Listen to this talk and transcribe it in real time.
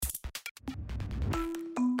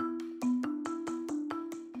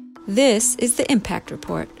This is the Impact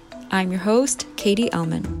Report. I'm your host, Katie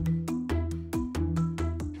Ellman.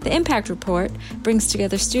 The Impact Report brings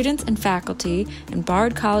together students and faculty in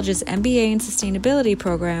Bard College's MBA in Sustainability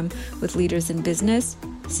program with leaders in business,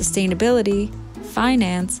 sustainability,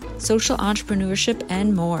 finance, social entrepreneurship,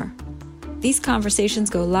 and more. These conversations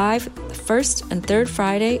go live the first and third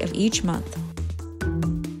Friday of each month.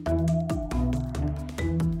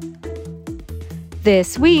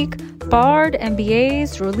 This week, Bard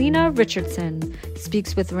MBA's Rene Richardson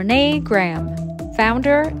speaks with Rene Graham,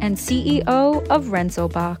 founder and CEO of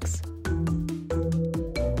RenzoBox.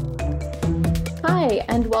 Hi,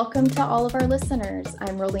 and welcome to all of our listeners.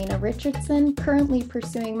 I'm Rene Richardson, currently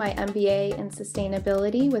pursuing my MBA in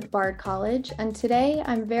Sustainability with Bard College, and today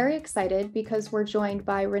I'm very excited because we're joined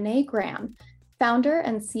by Rene Graham, founder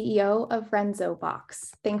and CEO of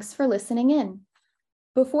RenzoBox. Thanks for listening in.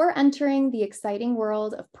 Before entering the exciting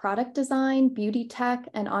world of product design, beauty tech,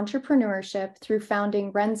 and entrepreneurship through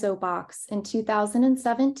founding RenzoBox in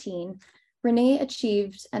 2017, Rene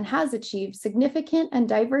achieved and has achieved significant and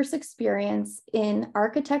diverse experience in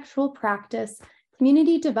architectural practice,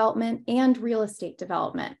 community development, and real estate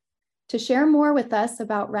development. To share more with us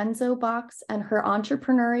about RenzoBox and her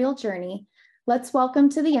entrepreneurial journey, let's welcome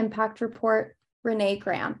to the Impact Report, Rene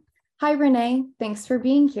Graham. Hi, Rene. Thanks for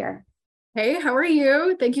being here. Hey, how are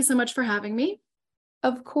you? Thank you so much for having me.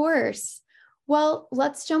 Of course. Well,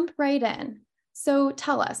 let's jump right in. So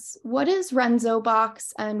tell us, what is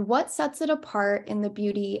RenzoBox and what sets it apart in the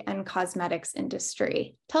beauty and cosmetics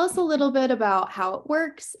industry? Tell us a little bit about how it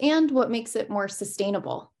works and what makes it more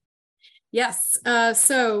sustainable. Yes,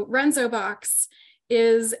 so RenzoBox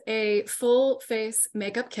is a full face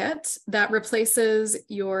makeup kit that replaces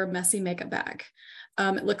your messy makeup bag.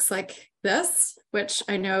 It looks like this, which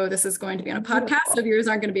I know this is going to be on a podcast, so viewers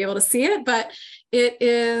aren't going to be able to see it, but it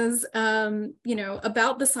is,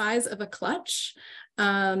 about the size of a clutch.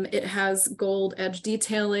 It has gold edge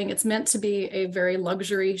detailing. It's meant to be a very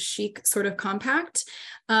luxury, chic sort of compact.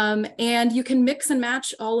 And you can mix and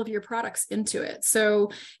match all of your products into it.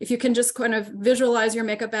 So if you can just kind of visualize your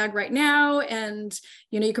makeup bag right now, and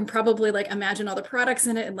you can probably like imagine all the products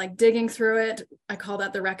in it and like digging through it. I call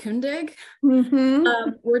that the raccoon dig.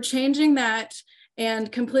 Mm-hmm. We're changing that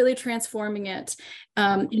and completely transforming it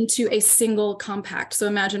into a single compact. So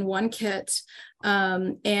imagine one kit,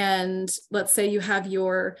 and let's say you have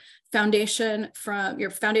your pressed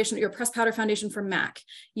powder foundation from MAC.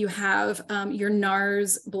 You have your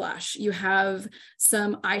NARS blush. You have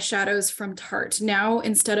some eyeshadows from Tarte. Now,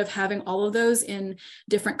 instead of having all of those in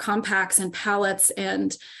different compacts and palettes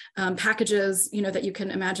and packages, that you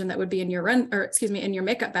can imagine that would be in your in your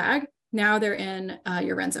makeup bag, now they're in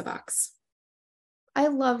your RenzoBox. I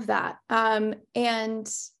love that. And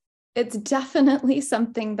it's definitely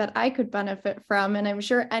something that I could benefit from. And I'm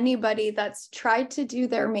sure anybody that's tried to do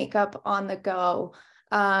their makeup on the go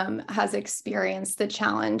has experienced the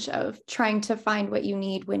challenge of trying to find what you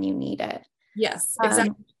need when you need it. Yes,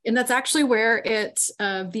 exactly. And that's actually where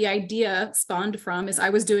the idea spawned from. Is I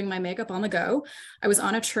was doing my makeup on the go. I was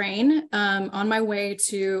on a train on my way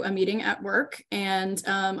to a meeting at work. And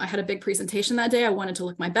I had a big presentation that day. I wanted to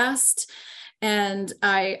look my best. And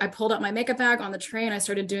I pulled out my makeup bag on the train. I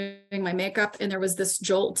started doing my makeup, and there was this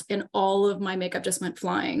jolt, and all of my makeup just went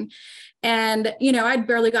flying. And, I'd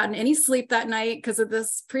barely gotten any sleep that night because of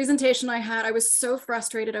this presentation I had. I was so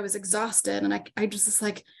frustrated. I was exhausted. And I just was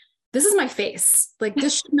like, this is my face. Like,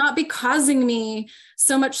 this should not be causing me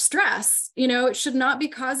so much stress. It should not be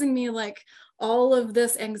causing me like all of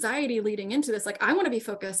this anxiety leading into this. Like, I want to be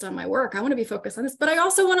focused on my work. I want to be focused on this, but I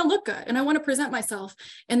also want to look good, and I want to present myself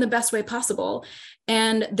in the best way possible.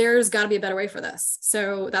 And there's got to be a better way for this.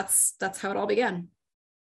 So that's how it all began.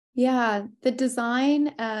 Yeah. The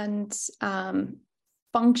design and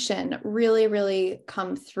function really, really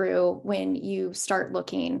come through when you start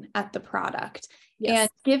looking at the product. Yes.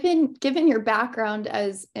 And given your background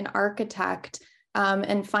as an architect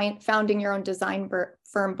and founding your own design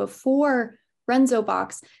firm before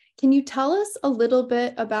RenzoBox, can you tell us a little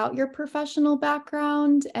bit about your professional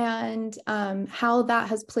background and how that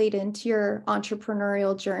has played into your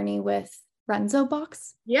entrepreneurial journey with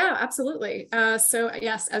RenzoBox? Yeah, absolutely. So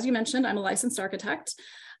yes, as you mentioned, I'm a licensed architect.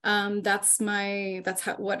 That's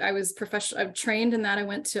what I was I've trained in that. I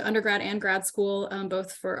went to undergrad and grad school,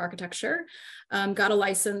 both for architecture, got a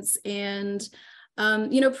license, and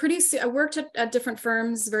pretty soon I worked at different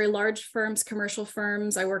firms, very large firms, commercial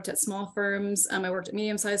firms. I worked at small firms. I worked at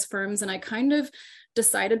medium-sized firms, and I kind of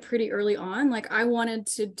decided pretty early on, like I wanted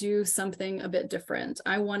to do something a bit different.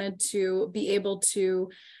 I wanted to be able to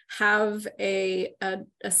have a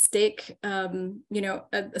stake, a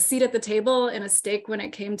seat at the table and a stake when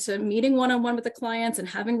it came to meeting one-on-one with the clients and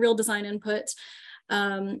having real design input.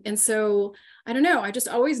 And so I don't know, I just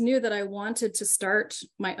always knew that I wanted to start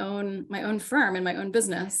my own firm and my own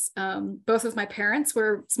business. Both of my parents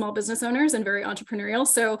were small business owners and very entrepreneurial.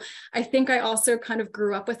 So I think I also kind of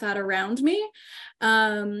grew up with that around me.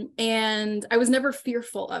 And I was never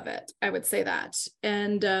fearful of it, I would say that.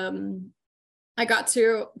 And I got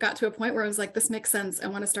to a point where I was like, this makes sense. I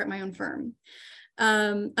want to start my own firm.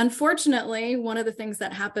 Unfortunately, one of the things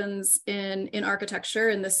that happens in architecture,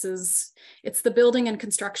 and it's the building and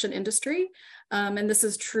construction industry. And this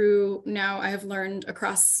is true now, I have learned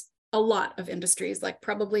across a lot of industries, like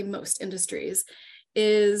probably most industries,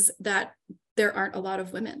 is that there aren't a lot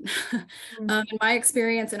of women. In my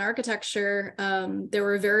experience in architecture, there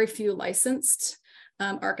were very few licensed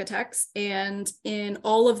architects. And in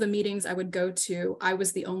all of the meetings I would go to, I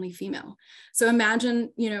was the only female. So imagine,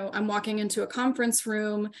 I'm walking into a conference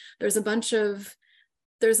room, there's a bunch of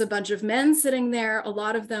men sitting there. A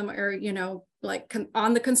lot of them are, like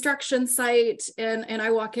on the construction site. And I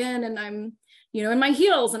walk in and I'm, in my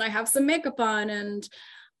heels and I have some makeup on, and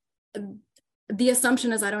the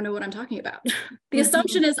assumption is I don't know what I'm talking about. The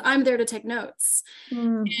assumption is I'm there to take notes.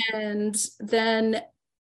 And then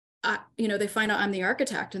they find out I'm the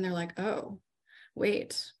architect and they're like, oh,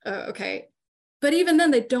 wait, okay. But even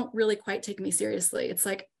then they don't really quite take me seriously. It's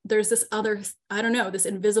like, there's this other, I don't know, this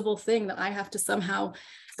invisible thing that I have to somehow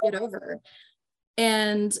get over.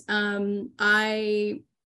 And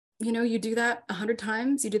you do that 100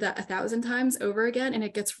 times, you do that 1,000 times over again, and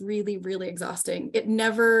it gets really, really exhausting. It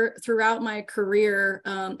never, throughout my career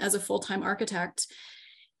as a full-time architect,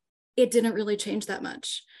 it didn't really change that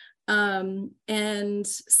much. And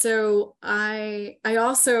so I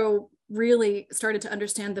also really started to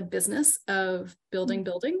understand the business of building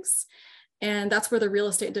buildings. And that's where the real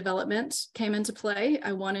estate development came into play.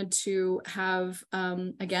 I wanted to have,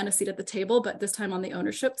 again, a seat at the table, but this time on the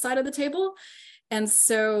ownership side of the table. And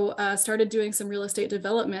so started doing some real estate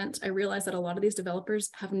development. I realized that a lot of these developers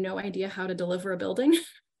have no idea how to deliver a building.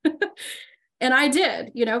 And I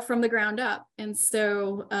did, from the ground up. And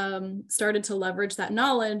so started to leverage that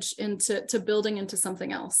knowledge into building into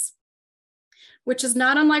something else, which is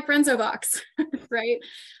not unlike RenzoBox, right?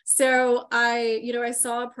 So I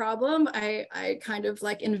saw a problem. I kind of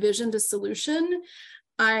like envisioned a solution.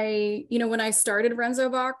 When I started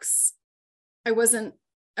RenzoBox, I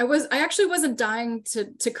actually wasn't dying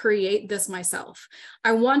to create this myself.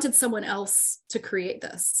 I wanted someone else to create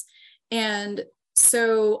this. And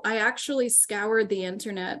so I actually scoured the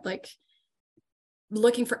internet, like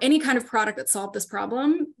looking for any kind of product that solved this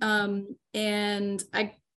problem. And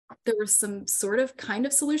there were some sort of kind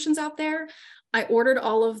of solutions out there. I ordered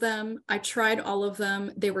all of them. I tried all of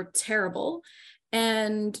them. They were terrible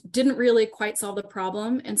and didn't really quite solve the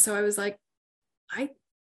problem. And so I was like,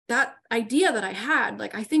 that idea that I had,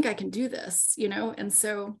 like, I think I can do this, And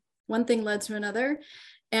so one thing led to another.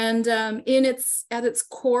 And at its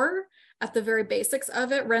core, at the very basics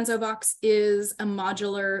of it, RenzoBox is a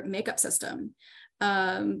modular makeup system.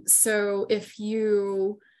 So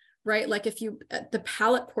the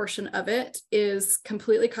palette portion of it is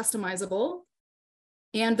completely customizable,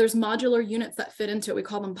 and there's modular units that fit into it. We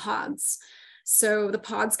call them pods. So the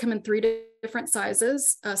pods come in 3 different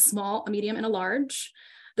sizes: a small, a medium, and a large.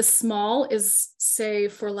 The small is, say,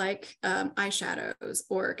 for like eyeshadows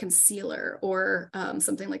or concealer or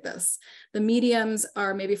something like this. The mediums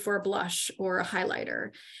are maybe for a blush or a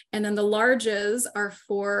highlighter. And then the larges are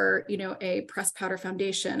for, a pressed powder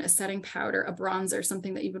foundation, a setting powder, a bronzer,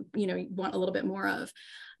 something that you would, you want a little bit more of.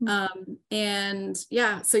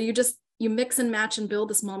 So you mix and match and build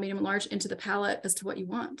the small, medium, and large into the palette as to what you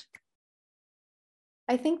want.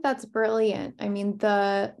 I think that's brilliant. I mean,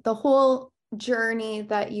 the whole journey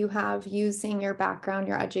that you have using your background,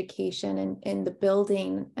 your education, and in the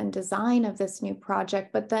building and design of this new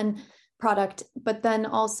project, but then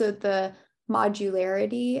also the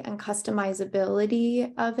modularity and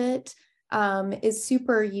customizability of it is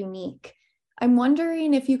super unique. I'm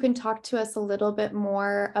wondering if you can talk to us a little bit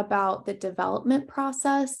more about the development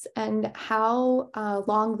process and how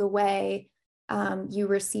along the way you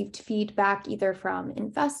received feedback either from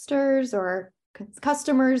investors or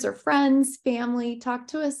customers or friends, family. Talk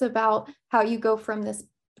to us about how you go from this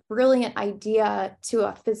brilliant idea to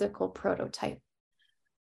a physical prototype.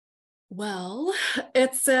 Well,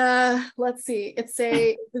 it's a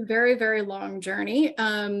very, very long journey.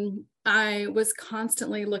 I was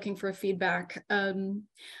constantly looking for feedback.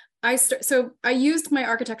 so I used my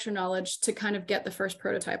architecture knowledge to kind of get the first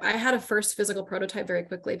prototype. I had a first physical prototype very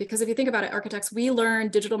quickly, because if you think about it, architects, we learn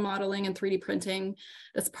digital modeling and 3D printing.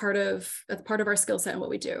 That's part of our skill set and what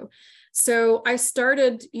we do. So I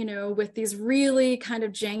started, with these really kind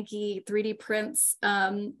of janky 3D prints,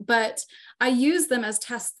 but I used them as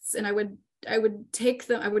tests, and I would take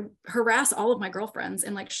them, I would harass all of my girlfriends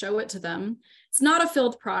and like show it to them. It's not a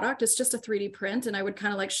filled product, it's just a 3D print. And I would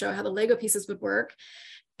kind of like show how the Lego pieces would work.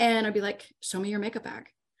 And I'd be like, show me your makeup bag.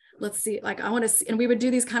 Let's see, like, I want to see. And we would do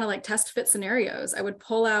these kind of like test fit scenarios. I would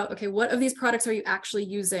pull out, okay, what of these products are you actually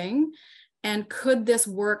using? And could this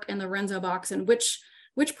work in the Renzo box? And which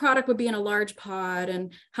product would be in a large pod?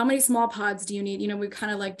 And how many small pods do you need? We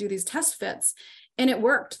kind of like do these test fits, and it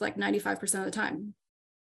worked like 95% of the time.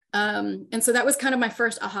 And so that was kind of my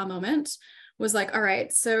first aha moment, was like, all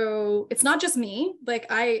right, so it's not just me,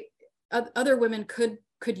 like other women could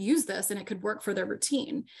use this and it could work for their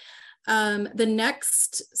routine. The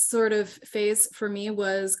next sort of phase for me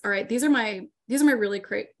was, all right, these are my really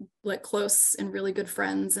great, like close and really good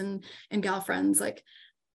friends and gal friends. Like,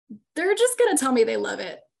 they're just going to tell me they love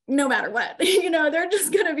it no matter what, they're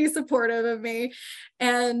just going to be supportive of me.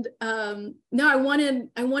 And no, I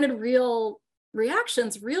wanted real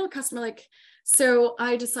reactions, real customer, like, so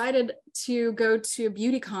I decided to go to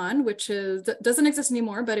BeautyCon, which doesn't exist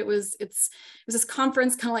anymore, but it was this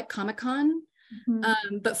conference, kind of like Comic-Con,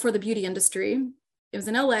 but for the beauty industry. It was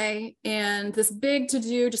in LA, and this big to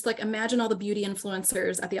do, just like imagine all the beauty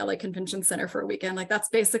influencers at the LA Convention Center for a weekend. Like, that's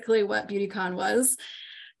basically what BeautyCon was.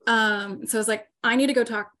 So I was like, I need to go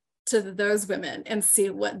talk to those women and see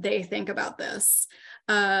what they think about this.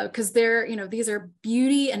 Because they're, these are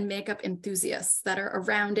beauty and makeup enthusiasts that are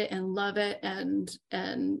around it and love it and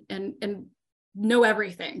know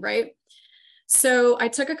everything, right? So I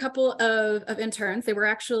took a couple of interns. They were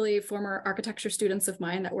actually former architecture students of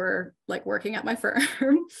mine that were like working at my firm.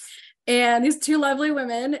 And these two lovely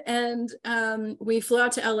women, and we flew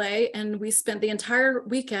out to LA, and we spent the entire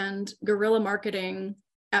weekend guerrilla marketing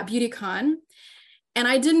at BeautyCon. And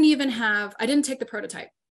I didn't take the prototype,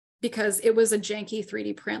 because it was a janky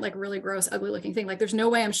 3D print, like really gross, ugly looking thing. Like, there's no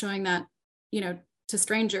way I'm showing that, to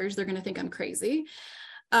strangers. They're going to think I'm crazy.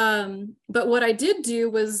 But what I did do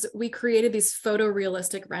was we created these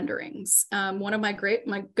photorealistic renderings. One of my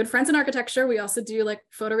good friends in architecture, we also do like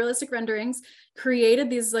photorealistic renderings, created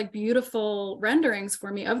these like beautiful renderings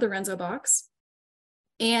for me of the Renzo box.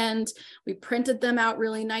 And we printed them out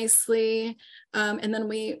really nicely. And then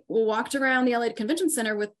we walked around the LA Convention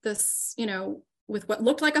Center with this, with what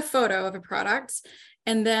looked like a photo of a product,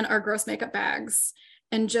 and then our gross makeup bags,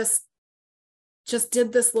 and just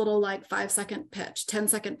did this little like 5-second pitch,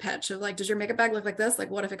 10-second pitch of like, does your makeup bag look like this?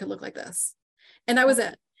 Like, what if it could look like this? And that was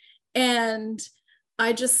it. And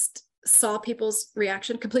I just saw people's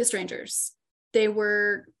reaction, complete strangers. They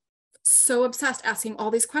were so obsessed, asking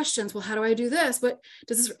all these questions. Well, how do I do this? What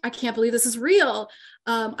does this, I can't believe this is real.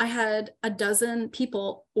 I had a dozen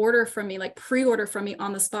people order from me, like pre-order from me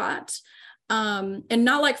on the spot. And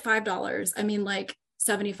not like $5. I mean, like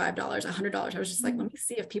 $75, $100. I was just like, let me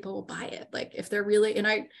see if people will buy it. Like, if they're really, and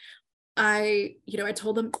I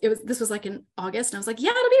told them this was like in August, and I was like, yeah,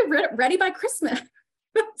 it'll be ready by Christmas.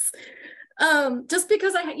 Just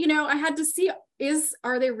because I had to see,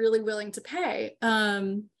 are they really willing to pay?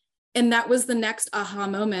 And that was the next aha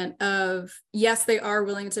moment of, yes, they are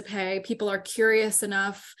willing to pay. People are curious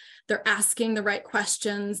enough. They're asking the right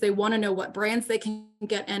questions. They want to know what brands they can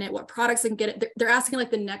get in it, what products they can get it. They're asking like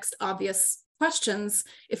the next obvious questions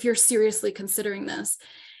if you're seriously considering this.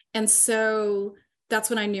 And so that's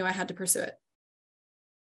when I knew I had to pursue it.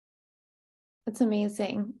 That's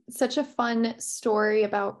amazing. Such a fun story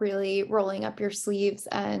about really rolling up your sleeves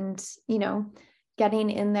and,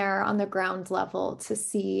 getting in there on the ground level to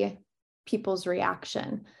see people's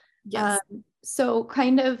reaction. Yes. So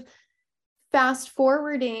kind of fast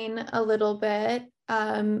forwarding a little bit,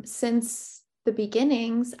 since the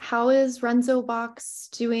beginnings, how is Renzo Box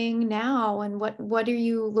doing now? And what are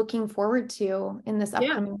you looking forward to in this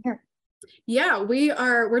upcoming year? Yeah,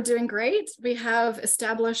 we're doing great. We have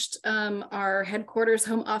established our headquarters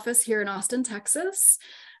home office here in Austin, Texas.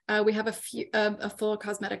 We have a full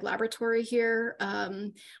cosmetic laboratory here.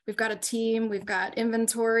 We've got a team, we've got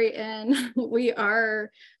inventory, and we have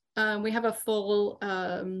a full,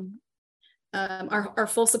 our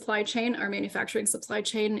full supply chain, our manufacturing supply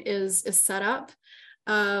chain is set up.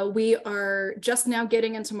 We are just now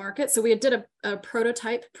getting into market. So we did a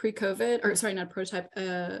prototype pre-COVID, or sorry, not a prototype.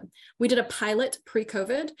 We did a pilot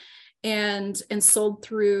pre-COVID, and sold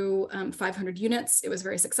through 500 units. It was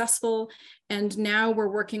very successful. And now we're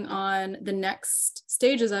working on the next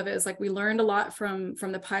stages of it. Is like we learned a lot from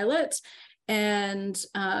the pilot, and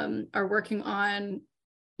are working on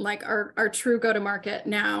like our true go-to-market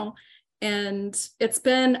now. And it's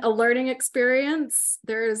been a learning experience.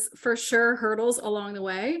 There's for sure hurdles along the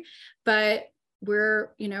way, but we're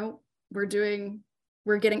getting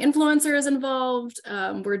influencers involved.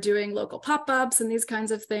 We're doing local pop-ups and these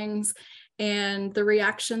kinds of things. And the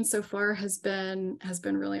reaction so far has been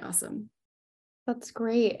really awesome. That's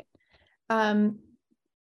great. Now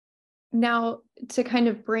to kind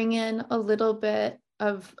of bring in a little bit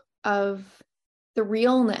of the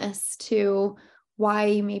realness to why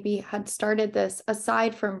you maybe had started this,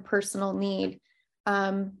 aside from personal need.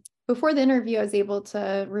 Before the interview, I was able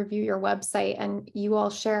to review your website, and you all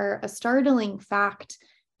share a startling fact,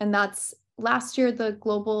 and that's last year, the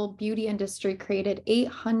global beauty industry created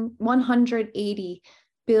 180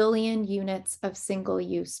 billion units of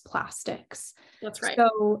single-use plastics. That's right.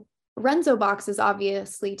 So Renzo Box is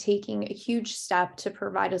obviously taking a huge step to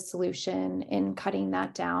provide a solution in cutting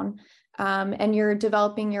that down. And you're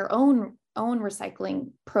developing your own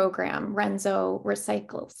recycling program, Renzo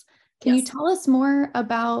Recycles. Can you tell us more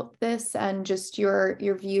about this and just your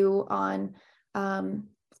view on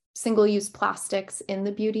single-use plastics in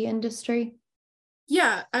the beauty industry?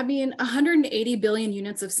 Yeah, I mean, 180 billion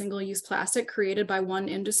units of single-use plastic created by one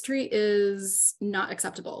industry is not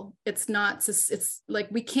acceptable. It's like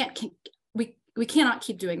we cannot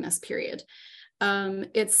keep doing this, period.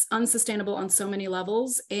 It's unsustainable on so many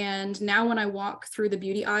levels. And now when I walk through the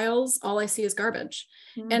beauty aisles, all I see is garbage.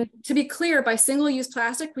 Mm-hmm. And to be clear, by single-use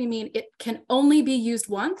plastic, we mean it can only be used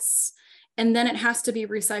once, and then it has to be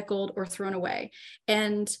recycled or thrown away.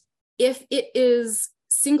 And if it is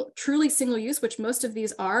truly single use, which most of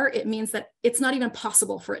these are, it means that it's not even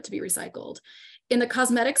possible for it to be recycled. In the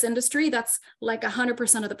cosmetics industry, that's like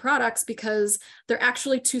 100% of the products because they're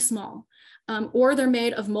actually too small. Or they're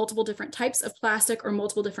made of multiple different types of plastic or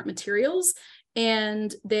multiple different materials,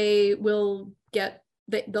 and they'll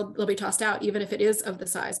be tossed out even if it is of the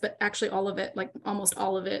size. But actually all of it, like almost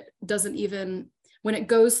all of it, doesn't even, when it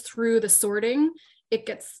goes through the sorting, it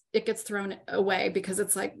gets thrown away because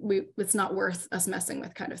it's like it's not worth us messing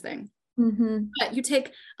with, kind of thing. Mm-hmm. But you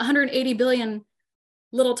take 180 billion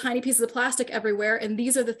little tiny pieces of plastic everywhere, and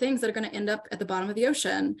these are the things that are going to end up at the bottom of the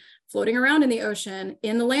ocean, floating around in the ocean,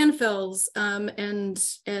 in the landfills, and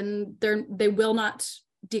they will not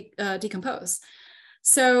decompose.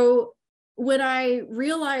 So when I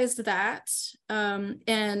realized that,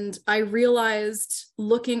 and I realized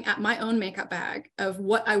looking at my own makeup bag of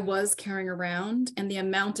what I was carrying around and the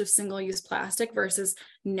amount of single-use plastic versus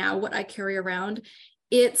now what I carry around,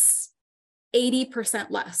 it's 80%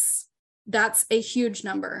 less. That's a huge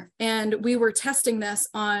number. And we were testing this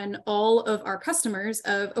on all of our customers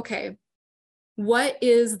of, okay, what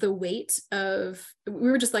is the weight of,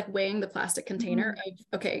 we were just like weighing the plastic container of,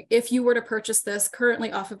 okay, if you were to purchase this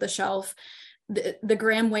currently off of the shelf, the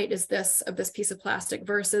gram weight is this of this piece of plastic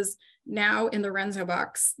versus now in the Renzo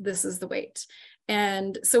box, this is the weight.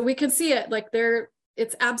 And so we can see it like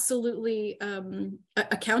it's absolutely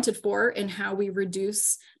accounted for in how we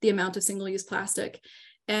reduce the amount of single-use plastic.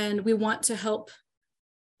 And we want to help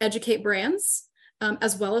educate brands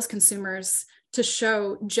as well as consumers to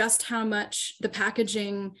show just how much the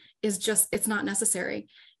packaging is it's not necessary.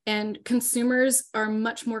 And consumers are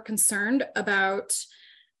much more concerned about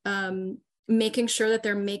making sure that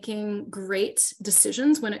they're making great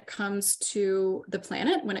decisions when it comes to the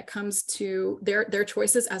planet, when it comes to their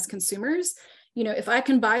choices as consumers. You know, if I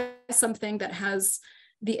can buy something that has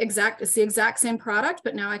it's the exact same product,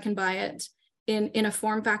 but now I can buy it in a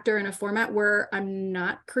form factor, in a format where I'm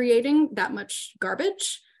not creating that much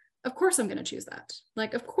garbage, of course I'm going to choose that.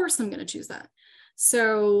 Like, of course I'm going to choose that.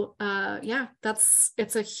 So yeah,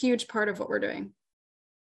 it's a huge part of what we're doing.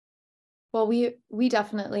 Well, we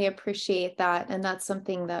definitely appreciate that. And that's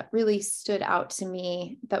something that really stood out to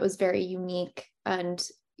me that was very unique and,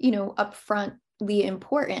 upfrontly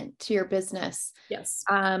important to your business. Yes.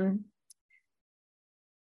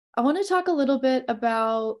 I want to talk a little bit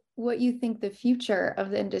about what you think the future of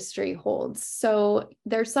the industry holds. So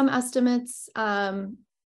there's some estimates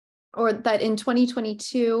or that in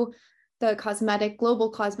 2022, the global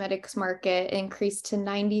cosmetics market increased to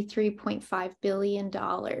 $93.5 billion.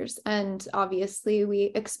 And obviously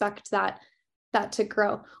we expect that to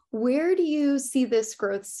grow. Where do you see this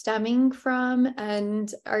growth stemming from?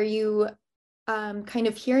 And are you kind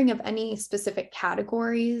of hearing of any specific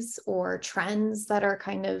categories or trends that are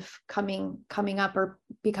kind of coming up or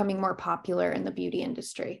becoming more popular in the beauty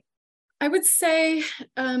industry? I would say,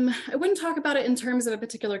 I wouldn't talk about it in terms of a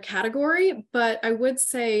particular category, but I would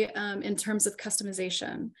say in terms of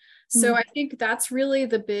customization. So I think that's really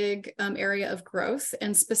the big area of growth,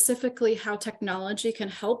 and specifically how technology can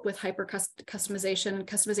help with hyper customization and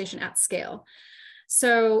customization at scale.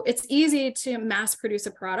 So it's easy to mass produce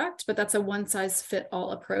a product, but that's a one size fit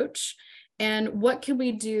all approach. And what can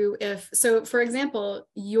we do if, so for example,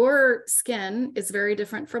 your skin is very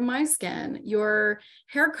different from my skin, your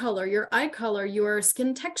hair color, your eye color, your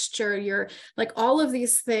skin texture, your, like all of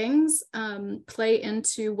these things play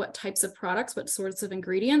into what types of products, what sorts of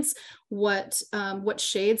ingredients, what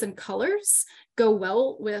shades and colors go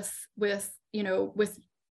well with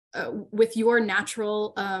your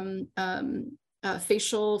natural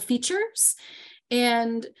facial features.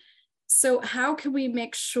 And so how can we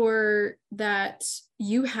make sure that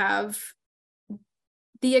you have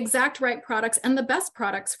the exact right products and the best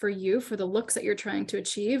products for you, for the looks that you're trying to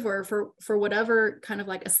achieve, or for whatever kind of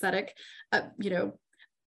like aesthetic,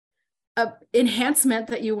 enhancement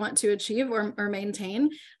that you want to achieve or maintain?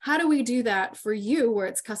 How do we do that for you where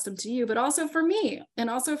it's custom to you, but also for me, and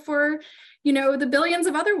also for, the billions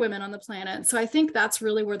of other women on the planet? So I think that's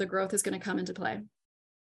really where the growth is going to come into play.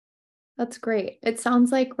 That's great. It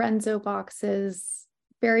sounds like Renzo Box is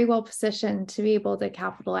very well positioned to be able to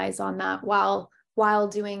capitalize on that while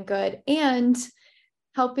doing good and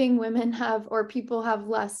helping women have, or people have,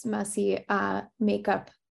 less messy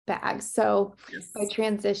makeup bags. So yes, by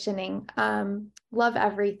transitioning, love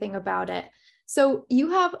everything about it. So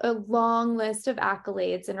you have a long list of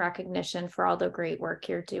accolades and recognition for all the great work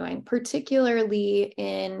you're doing, particularly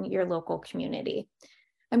in your local community.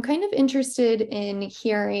 I'm kind of interested in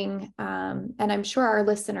hearing, and I'm sure our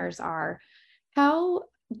listeners are, how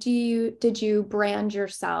did you brand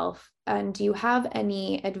yourself? And do you have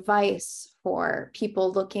any advice for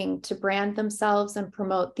people looking to brand themselves and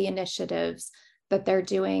promote the initiatives that they're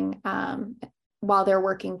doing while they're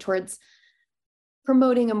working towards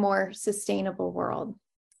promoting a more sustainable world?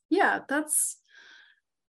 Yeah, that's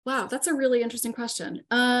a really interesting question.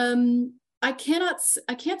 I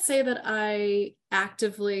can't say that I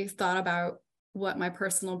actively thought about what my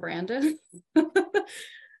personal brand is.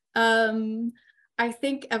 I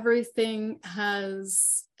think everything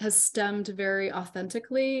has stemmed very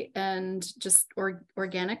authentically and just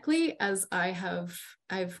organically as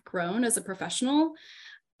I've grown as a professional.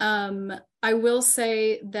 I will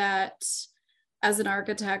say that as an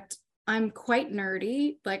architect, I'm quite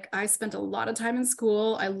nerdy. Like, I spent a lot of time in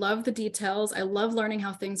school. I love the details. I love learning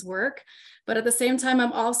how things work. But at the same time,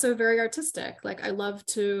 I'm also very artistic. Like, I love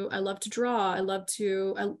to draw.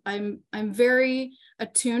 I'm very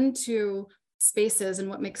attuned to spaces and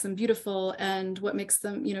what makes them beautiful and what makes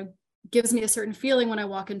them, gives me a certain feeling when I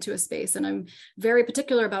walk into a space. And I'm very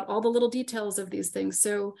particular about all the little details of these things.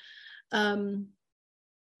 So the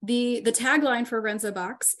tagline for Renzo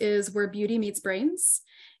Box is "Where beauty meets brains."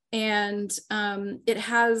 And it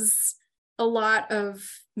has a lot of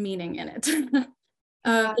meaning in it.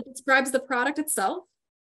 It describes the product itself.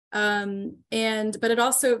 But it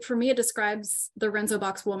also, for me, it describes the Renzo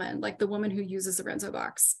Box woman, like the woman who uses the Renzo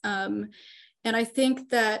Box. And I think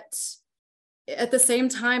that at the same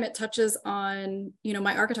time, it touches on,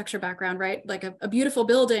 my architecture background, right? Like a beautiful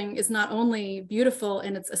building is not only beautiful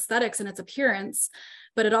in its aesthetics and its appearance,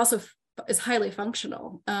 but it also is highly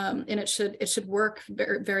functional, and it should work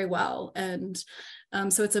very, very well. And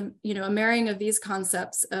so it's a marrying of these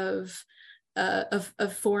concepts of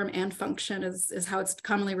form and function is how it's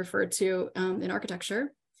commonly referred to in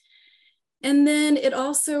architecture. And then it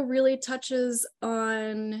also really touches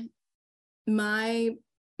on my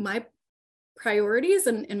priorities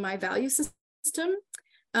and my value system.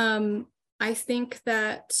 I think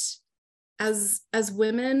that as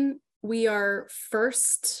women, we are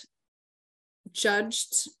first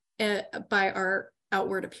judged by our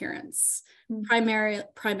outward appearance,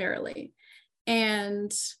 primarily,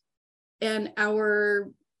 and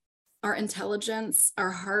our intelligence,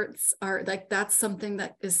 our hearts are like, that's something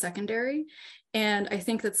that is secondary. And I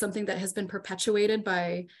think that's something that has been perpetuated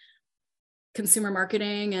by consumer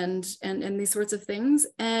marketing and these sorts of things.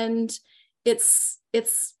 And it's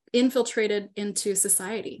infiltrated into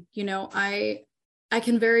society. I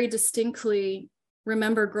can very distinctly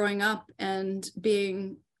remember growing up and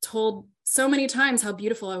being told so many times how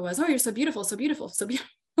beautiful I was. Oh, you're so beautiful, so beautiful, so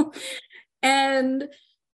beautiful. and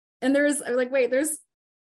there's like, wait,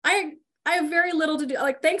 I have very little to do.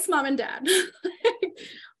 Like, thanks, mom and dad.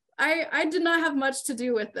 I did not have much to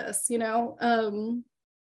do with this,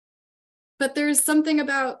 but there's something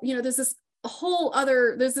about, there's this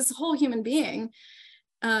whole human being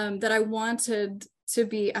that I wanted to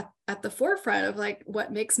be at the forefront of like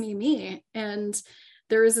what makes me me. And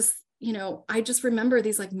there is this, you know, I just remember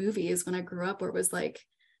these like movies when I grew up where it was like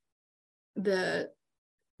the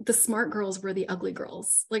smart girls were the ugly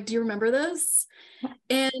girls. Like, do you remember this?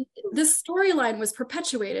 And this storyline was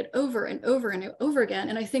perpetuated over and over and over again.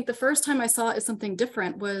 And I think the first time I saw it as something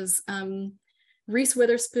different was Reese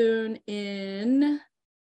Witherspoon in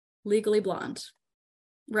Legally Blonde,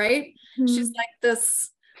 right? Mm-hmm. She's like this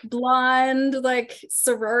blonde, like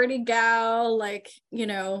sorority gal, like, you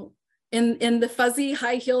know, in the fuzzy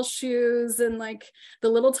high heel shoes and like the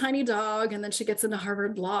little tiny dog. And then she gets into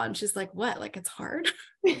Harvard Law and she's like, what? Like, it's hard.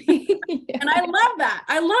 Yeah. And I love that.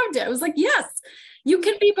 I loved it. I was like, yes, you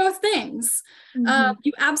can be both things. Mm-hmm.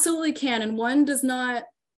 You absolutely can. And one does not,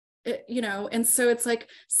 you know, and so it's like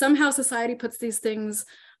somehow society puts these things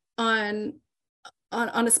on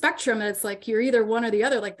a spectrum, and it's like you're either one or the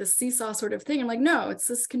other, like this seesaw sort of thing. I'm like, no, it's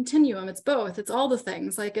this continuum. It's both. It's all the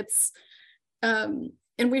things. Like it's, and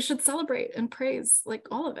we should celebrate and praise like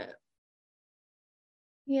all of it.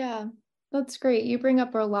 Yeah, that's great. You bring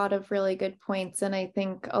up a lot of really good points. And I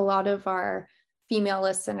think a lot of our female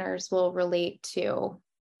listeners will relate to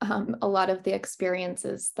a lot of the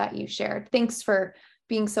experiences that you shared. Thanks for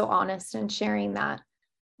being so honest and sharing that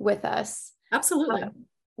with us. Absolutely.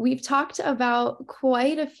 We've talked about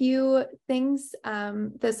quite a few things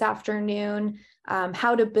this afternoon,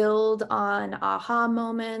 how to build on aha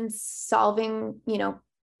moments, solving, you know,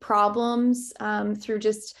 problems through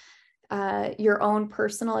just your own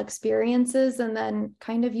personal experiences, and then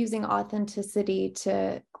kind of using authenticity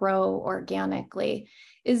to grow organically.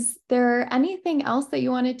 Is there anything else that you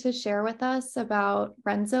wanted to share with us about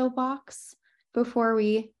Renzo Box before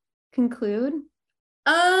we conclude?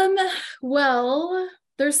 Well,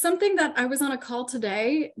 there's something that I was on a call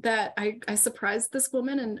today that I surprised this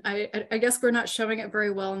woman, and I guess we're not showing it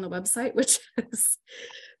very well on the website, which is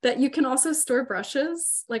that you can also store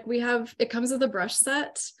brushes. Like it comes with a brush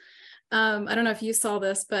set. I don't know if you saw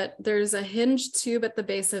this, but there's a hinge tube at the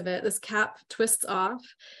base of it. This cap twists off,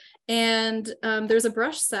 and there's a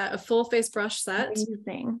brush set, a full face brush set.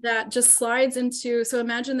 Amazing. That just slides into, so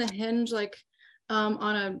imagine the hinge like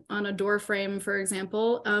on a door frame, for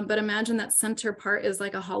example, but imagine that center part is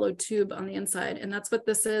like a hollow tube on the inside, and that's what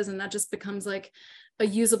this is. And that just becomes like a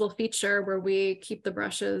usable feature where we keep the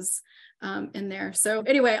brushes in there. So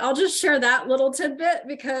anyway, I'll just share that little tidbit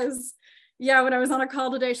because yeah, when I was on a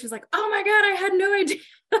call today, she was like, oh my God, I had no idea.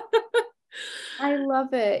 I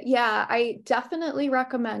love it. Yeah, I definitely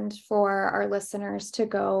recommend for our listeners to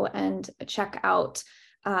go and check out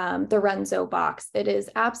the Renzo box. It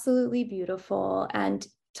is absolutely beautiful, and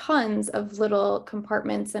tons of little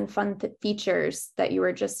compartments and fun features that you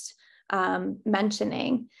were just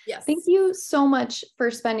mentioning. Yes. Thank you so much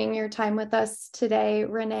for spending your time with us today,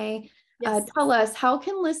 Rene. Yes. Tell us, how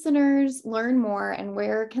can listeners learn more, and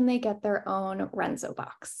where can they get their own Renzo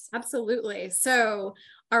box? Absolutely. So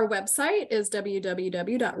our website is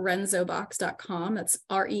www.renzobox.com. That's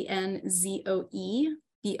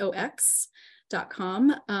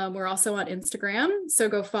RENZOEBOX.com. We're also on Instagram, so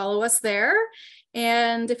go follow us there.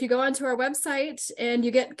 And if you go onto our website and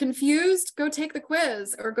you get confused, go take the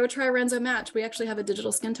quiz or go try Renzo Match. We actually have a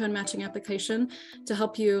digital skin tone matching application to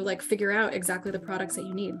help you like figure out exactly the products that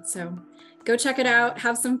you need. So go check it out,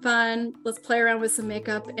 have some fun. Let's play around with some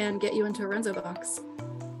makeup and get you into a Renzo box.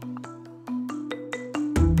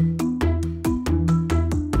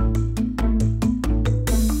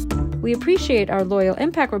 We appreciate our loyal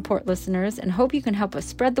Impact Report listeners and hope you can help us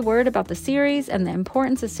spread the word about the series and the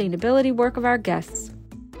important sustainability work of our guests.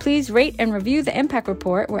 Please rate and review the Impact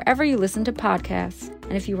Report wherever you listen to podcasts.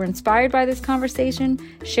 And if you were inspired by this conversation,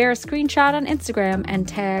 share a screenshot on Instagram and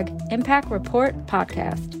tag Impact Report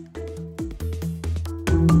Podcast.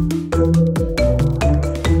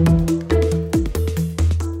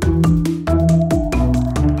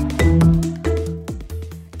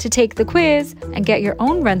 To take the quiz and get your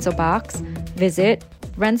own Renzo box, visit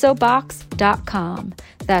renzobox.com.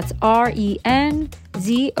 That's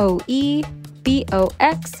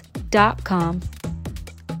RENZOEBOX.com.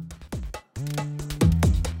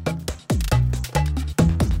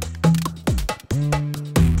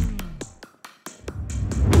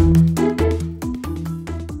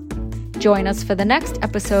 Join us for the next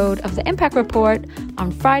episode of the Impact Report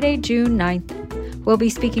on Friday, June 9th. We'll be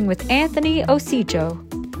speaking with Anthony Osijo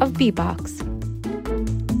of B-Box.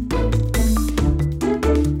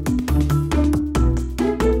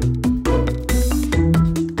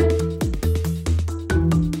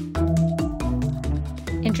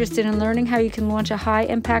 Interested in learning how you can launch a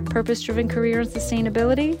high-impact, purpose-driven career in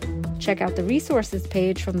sustainability? Check out the resources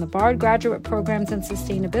page from the Bard Graduate Programs and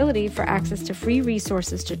Sustainability for access to free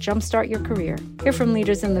resources to jumpstart your career. Hear from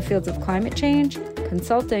leaders in the fields of climate change,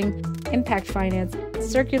 consulting, impact finance,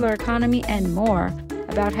 circular economy, and more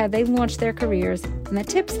about how they launch their careers and the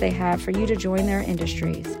tips they have for you to join their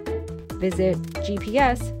industries. Visit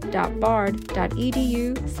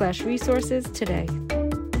gps.bard.edu/resources today.